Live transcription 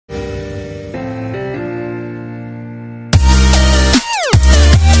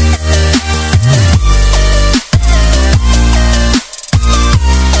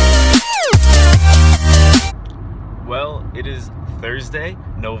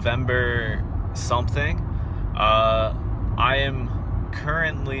November something. I am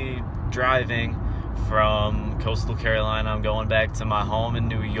currently driving from coastal Carolina. I'm going back to my home in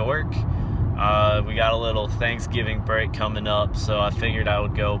New York. We got a little Thanksgiving break coming up, so I figured I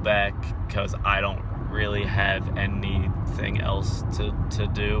would go back because I don't really have anything else to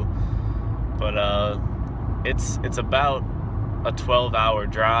do. But it's about a 12-hour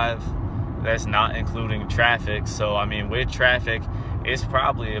drive. That's not including traffic. So I mean, with traffic, it's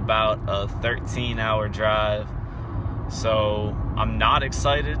probably about a 13-hour drive. So I'm not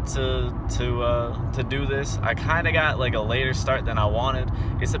excited to do this. I kind of got like a later start than I wanted.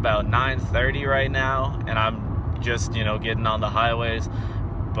 It's about 9:30 right now, and I'm just, you know, getting on the highways.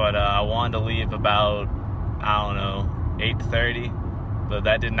 But I wanted to leave about, I don't know, 8:30, but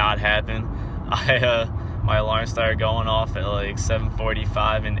that did not happen. My alarm started going off at like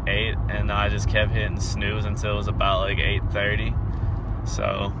 7:45 and 8, and I just kept hitting snooze until it was about like 8:30.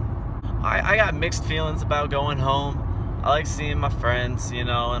 So I got mixed feelings about going home. I like seeing my friends, you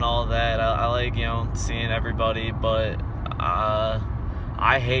know, and all that. I like, you know, seeing everybody, but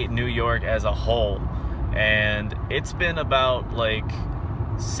I hate New York as a whole. And it's been about like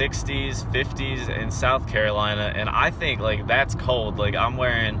 60s, 50s in South Carolina, and I think like that's cold. Like I'm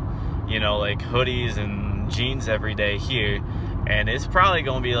wearing, you know, like hoodies and jeans every day here, and it's probably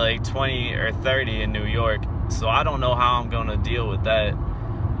gonna be like 20 or 30 in New York. So I don't know how I'm gonna deal with that.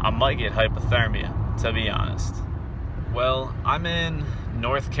 I might get hypothermia, to be honest. Well, I'm in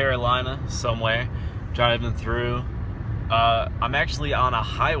North Carolina somewhere, driving through. I'm actually on a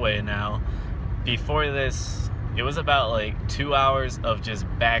highway now. Before this, it was about like 2 hours of just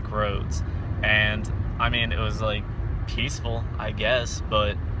back roads. And I mean, it was like peaceful, I guess,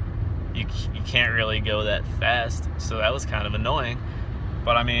 but you can't really go that fast. So that was kind of annoying.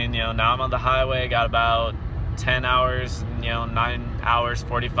 But I mean, you know, now I'm on the highway. I got about 10 hours, you know, 9 hours,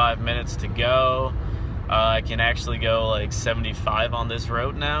 45 minutes to go. I can actually go like 75 on this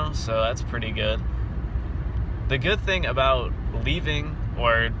road now, so that's pretty good. The good thing about leaving,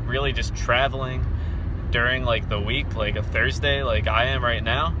 or really just traveling during like the week, like a Thursday like I am right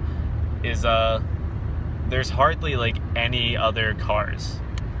now, is there's hardly like any other cars.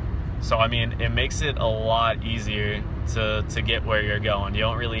 So I mean, it makes it a lot easier to get where you're going. You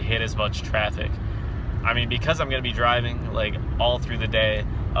don't really hit as much traffic. I mean, because I'm gonna be driving like all through the day,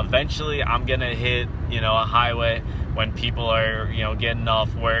 eventually I'm gonna hit, you know, a highway when people are, you know, getting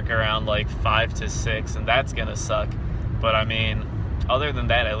off work around like 5 to 6, and that's gonna suck. But I mean, other than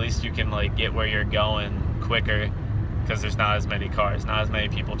that, at least you can like get where you're going quicker because there's not as many cars, not as many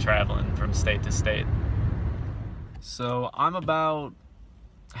people traveling from state to state. So I'm about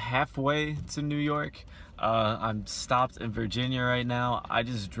halfway to New York. I'm stopped in Virginia right now. I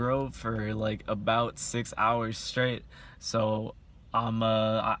just drove for like about 6 hours straight, so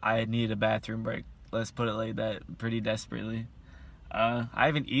I need a bathroom break. Let's put it like that, pretty desperately. I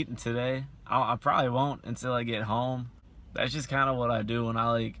haven't eaten today. I probably won't until I get home. That's just kind of what I do when I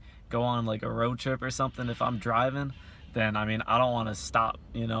like go on like a road trip or something. If I'm driving, then I mean, I don't want to stop,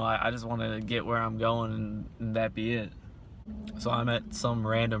 you know. I just want to get where I'm going, and that be it. So I'm at some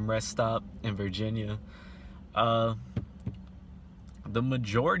random rest stop in Virginia. The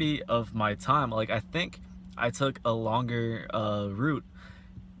majority of my time, like I think I took a longer route,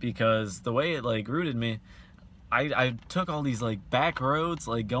 because the way it like routed me, I took all these like back roads,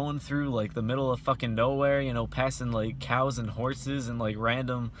 like going through like the middle of fucking nowhere, you know, passing like cows and horses and like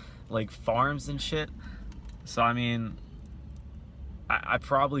random like farms and shit. So I mean, I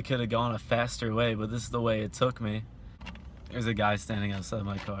probably could have gone a faster way, but this is the way it took me. There's a guy standing outside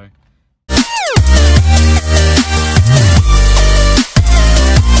my car.